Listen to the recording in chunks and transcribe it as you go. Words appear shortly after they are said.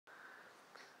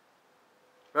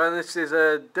Right, this is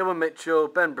Dylan Mitchell,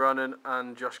 Ben Brannan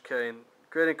and Josh Kane.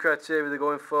 Grading criteria they're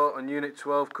going for on Unit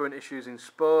 12, Current Issues in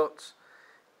Sports,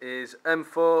 is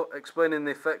M4, Explaining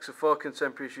the Effects of 4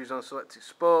 Contemporary Issues on Selected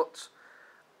Sports,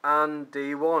 and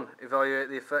D1, Evaluate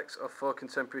the Effects of 4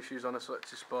 Contemporary Issues on a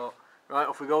Selected Sport. Right,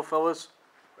 off we go, fellas.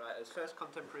 Right, his first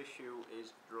contemporary issue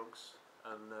is drugs,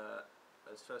 and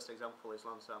his first example is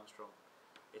Lance Armstrong.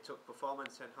 He took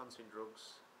performance-enhancing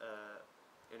drugs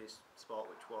in his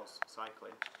sport, which was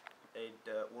cycling. He'd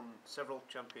won several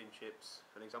championships.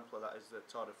 An example of that is the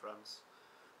Tour de France.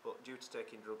 But due to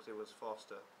taking drugs, he was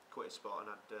forced to quit his sport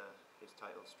and had his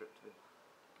title stripped of him.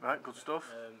 Right, good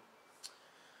stuff.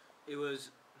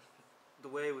 The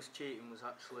way he was cheating was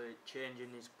actually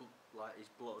changing his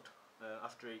blood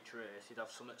after each race. He'd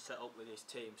have something set up with his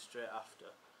team straight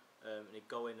after, and he'd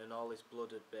go in and all his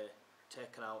blood would be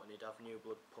taken out, and he'd have new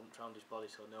blood pumped around his body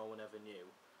so no one ever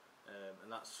knew.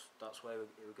 And that's where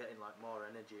he was getting like more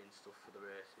energy and stuff for the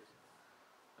races.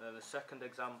 The second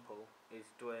example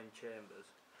is Dwayne Chambers.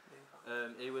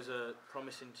 He was a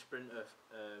promising sprinter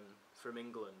from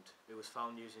England who was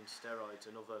found using steroids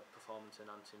and other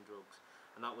performance-enhancing drugs,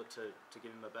 and that was to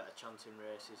give him a better chance in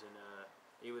races. And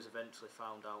he was eventually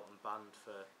found out and banned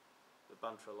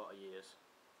for a lot of years.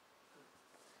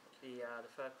 The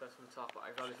third person to talk about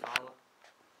is Robbie Fowler.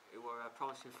 He was a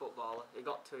promising footballer. He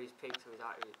got to his peak to his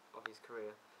height of his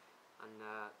career, and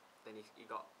then he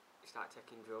started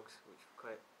taking drugs, which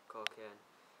were cocaine,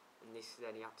 and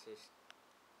then he had to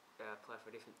play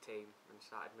for a different team and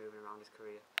started moving around his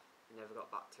career. He never got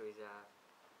back to his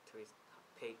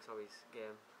peaks of his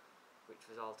game, which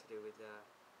was all to do with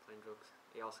playing drugs.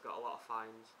 He also got a lot of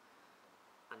fines,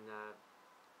 and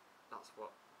that's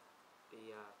what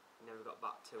he never got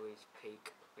back to his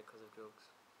peak because of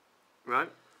drugs.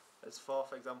 Right. His fourth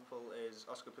example is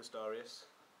Oscar Pistorius.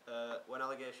 When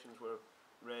allegations were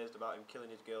raised about him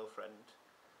killing his girlfriend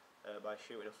by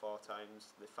shooting her 4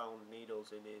 times, they found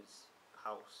needles in his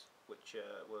house which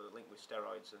were linked with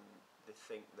steroids, and they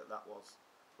think that was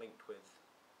linked with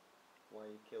why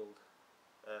he killed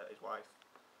his wife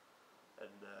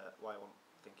and why he wasn't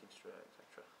thinking straight,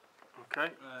 etc. Okay.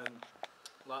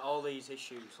 Like all these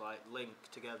issues like link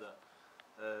together,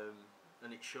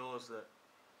 and it shows that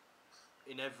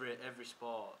in every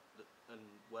sport and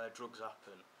where drugs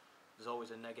happen, there's always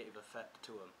a negative effect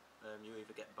to them. You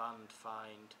either get banned,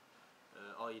 fined,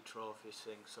 or your trophies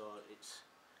sink. So it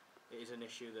is an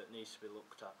issue that needs to be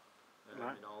looked at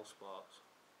Right. in all sports.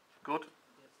 Good.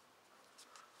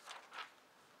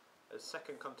 His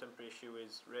second contemporary issue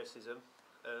is racism,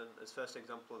 and his first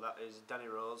example of that is Danny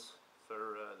Rose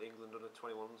for the England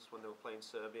under-21s when they were playing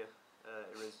Serbia.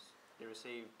 He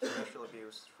received racial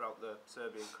abuse throughout the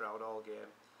Serbian crowd all game,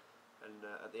 and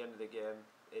at the end of the game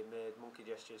he made monkey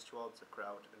gestures towards the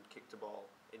crowd and kicked the ball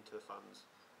into the fans.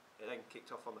 It then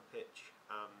kicked off on the pitch,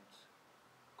 and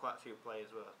quite a few players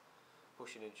were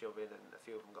pushing and shoving, and a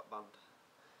few of them got banned.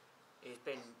 He's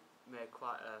been made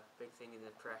quite a big thing in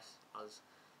the press, as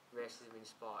racism in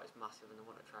sport is massive and they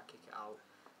want to try to kick it out.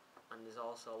 And there's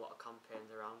also a lot of campaigns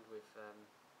around with,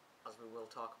 as we will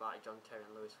talk about, John Terry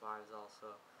and Luis Suarez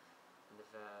also. And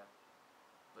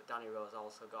but Danny Rose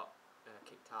also got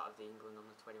kicked out of the England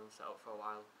under-21 setup for a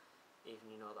while,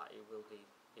 even that it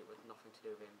was nothing to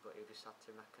do with him, but he just had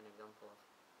to make an example of.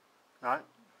 Right.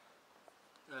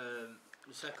 The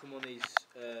second one is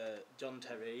John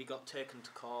Terry. He got taken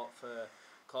to court for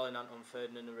calling Anton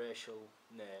Ferdinand a racial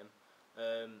name.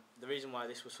 The reason why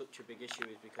this was such a big issue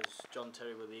is because John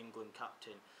Terry was the England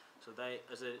captain. So they,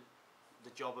 the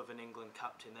job of an England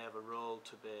captain, they have a role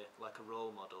to be like a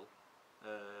role model.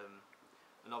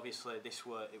 And obviously it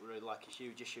was like a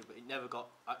huge issue, but it never got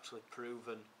actually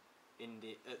proven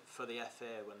for the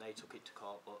FA when they took it to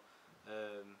court. But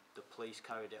the police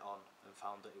carried it on and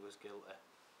found that he was guilty.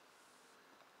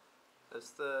 His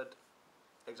third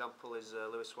example is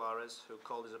Luis Suarez, who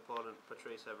called his opponent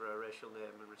Patrice Evra a racial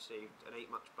name and received an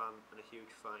 8-match ban and a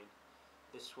huge fine.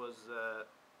 This was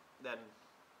then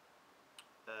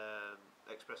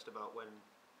expressed about when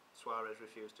Suarez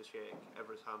refused to shake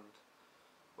Evra's hand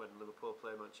when Liverpool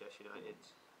played Manchester United,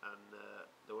 and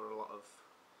there were a lot of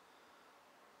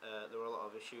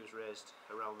issues raised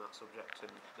around that subject,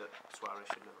 and that Suarez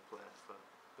should never play for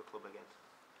the club again.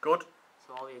 Good.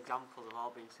 So all the examples have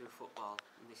all been through football,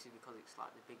 and this is because it's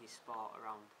like the biggest sport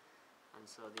around, and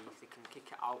so if they can kick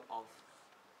it out of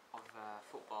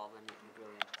football, then it can be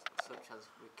brilliant. Such as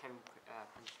with Ken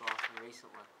Pensporton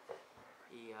recently,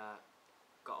 he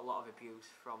got a lot of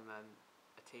abuse from a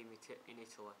team in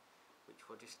Italy, which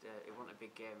were just it wasn't a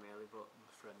big game really, but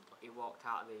Friendly. he walked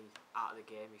out of the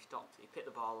game. He picked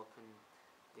the ball up and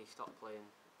they stopped playing.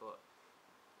 But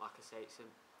like I say,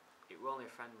 it were only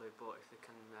a friendly, but if they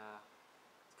can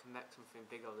make something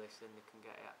big of this, then they can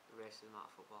get racism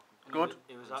out of football. Good.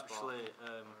 He was actually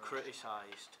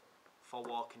criticised for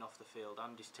walking off the field,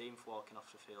 and his team for walking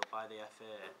off the field by the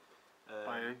FA.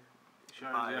 By who?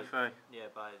 Sure, the FA. Yeah,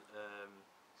 by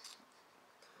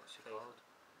what's it called?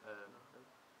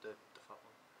 The fat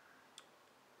one.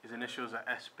 His initials are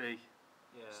SB.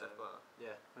 Yeah. Seth Blatter.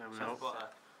 Yeah. There we Seth go. Blatter.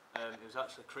 He was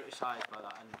actually criticised by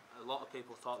that, and a lot of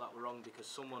people thought that were wrong because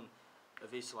someone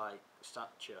of his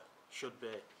stature should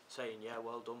be saying, "Yeah,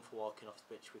 well done for walking off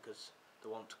the pitch," because they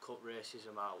want to cut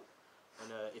racism out.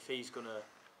 And if he's going to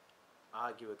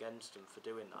argue against them for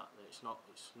doing that, then it's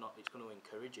going to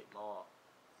encourage it more,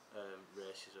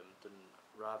 racism,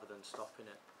 rather than stopping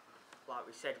it. Like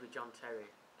we said with John Terry,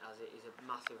 as it is a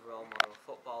massive role model.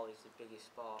 Football is the biggest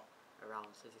sport around,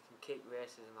 so if you can keep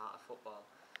racism out of football,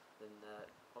 then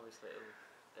obviously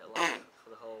it'll last for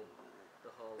the whole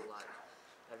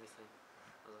everything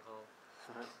as a whole.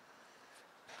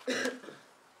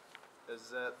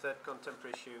 As third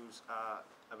contemporary issues are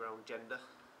around gender.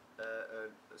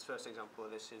 As first example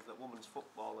of this is that women's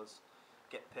footballers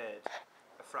get paid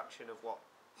a fraction of what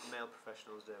male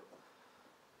professionals do.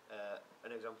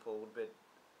 An example would be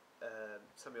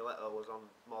Samuel Eto'o was on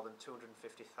more than £250,000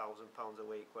 a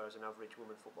week, whereas an average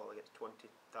woman footballer gets £20,000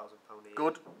 a year.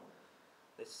 Good.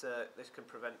 This can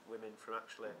prevent women from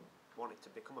actually wanting to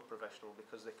become a professional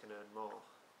because they can earn more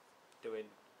doing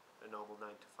a normal 9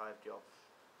 to 5 job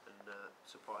and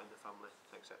supporting the family,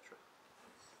 etc.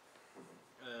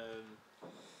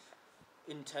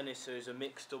 In tennis, there is a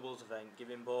mixed doubles event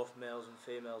giving both males and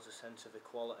females a sense of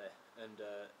equality, and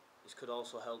this could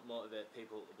also help motivate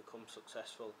people to become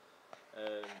successful.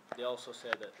 They also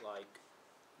say that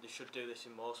they should do this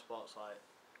in more sports,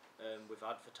 with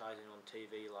advertising on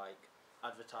TV,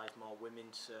 advertise more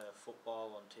women's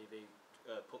football on TV,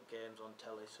 put games on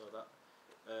telly, so that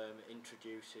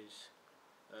introduces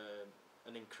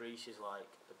and increases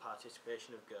the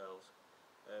participation of girls.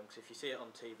 Because if you see it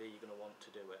on TV, you're going to want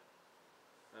to do it.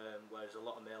 Whereas a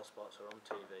lot of male sports are on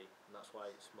TV, and that's why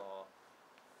it's more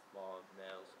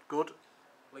males. Good.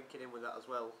 Linking in with that as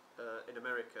well, in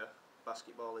America,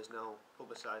 basketball is now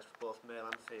publicised for both male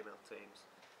and female teams,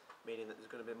 meaning that there's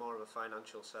going to be more of a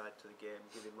financial side to the game,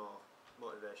 giving more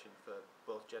motivation for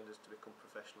both genders to become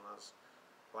professional, as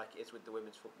like it is with the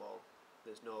women's football.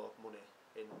 There's no money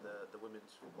in the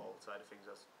women's football side of things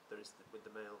as there is with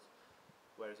the males,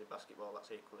 whereas in basketball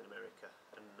that's equal in America,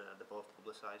 and they're both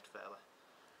publicised fairly.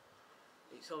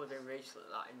 It's only been recently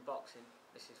that in boxing,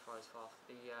 this is for his fourth,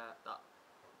 they've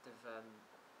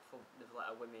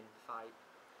let a women fight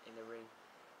in the ring,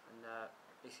 and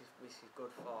this is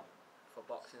good for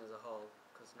boxing as a whole,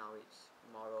 because now it's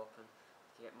more open,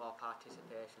 you get more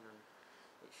participation, and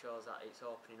it shows that it's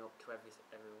opening up to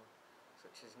everyone,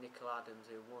 such as Nicola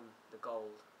Adams, who won the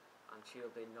gold, and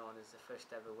she'll be known as the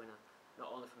first ever winner,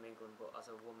 not only from England but as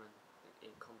a woman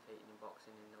in competing in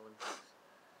boxing in the Olympics.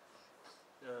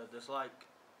 There's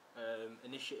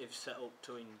initiatives set up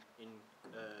to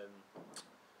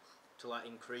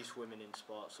increase women in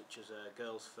sports, such as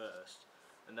Girls First,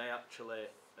 and they actually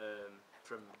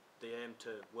they aim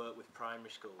to work with primary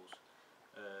schools,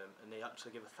 and they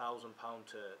actually give £1,000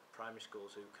 to primary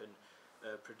schools who can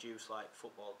produce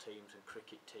football teams and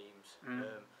cricket teams,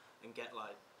 and get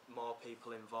more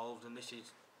people involved. And this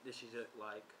is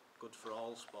good for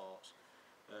all sports,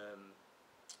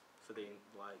 for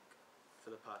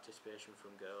the participation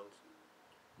from girls.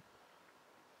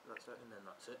 That's it. And then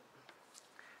that's it.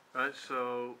 Right,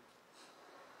 so,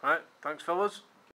 thanks fellas.